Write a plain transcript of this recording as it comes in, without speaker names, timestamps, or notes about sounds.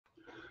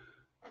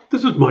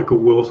This is Michael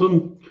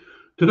Wilson.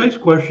 Today's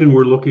question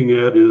we're looking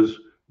at is,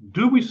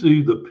 do we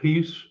see the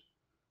peace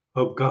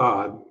of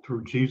God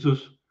through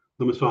Jesus,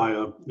 the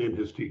Messiah, and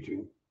his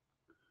teaching?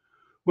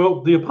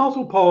 Well, the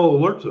Apostle Paul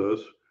alerts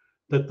us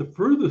that the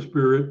fruit of the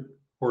Spirit,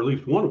 or at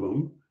least one of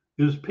them,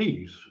 is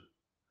peace.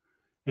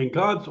 And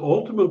God's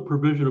ultimate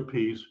provision of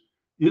peace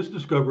is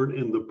discovered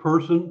in the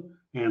person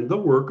and the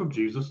work of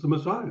Jesus, the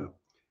Messiah.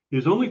 It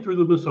is only through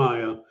the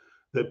Messiah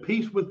that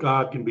peace with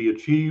God can be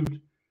achieved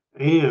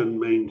and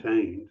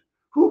maintained.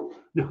 Whew,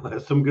 now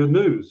that's some good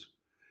news.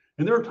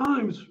 And there are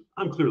times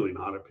I'm clearly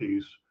not at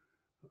peace.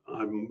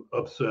 I'm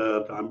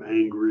upset, I'm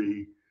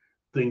angry,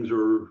 things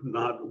are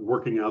not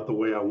working out the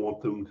way I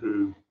want them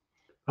to.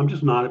 I'm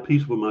just not at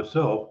peace with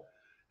myself,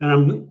 and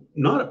I'm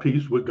not at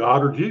peace with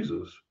God or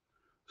Jesus.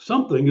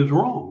 Something is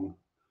wrong.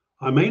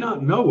 I may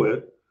not know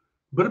it,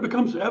 but it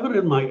becomes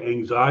evident in my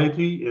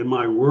anxiety and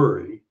my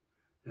worry.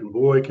 And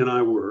boy, can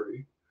I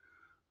worry.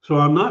 So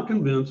I'm not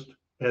convinced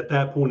at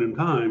that point in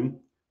time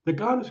that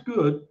God is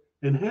good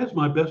and has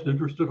my best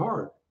interest at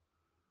heart.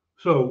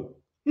 So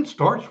it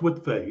starts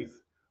with faith.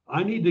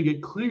 I need to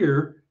get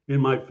clear in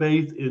my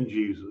faith in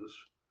Jesus.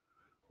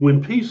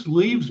 When peace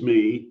leaves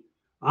me,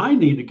 I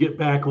need to get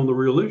back on the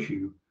real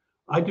issue.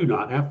 I do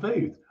not have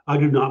faith. I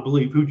do not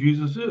believe who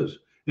Jesus is,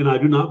 and I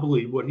do not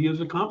believe what he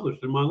has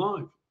accomplished in my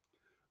life.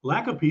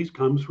 Lack of peace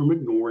comes from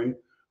ignoring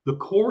the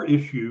core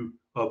issue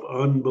of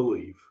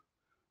unbelief.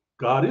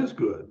 God is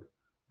good.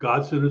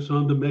 God sent his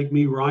son to make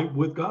me right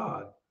with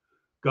God.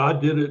 God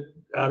did it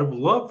out of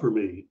love for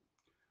me.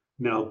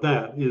 Now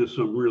that is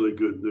some really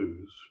good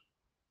news.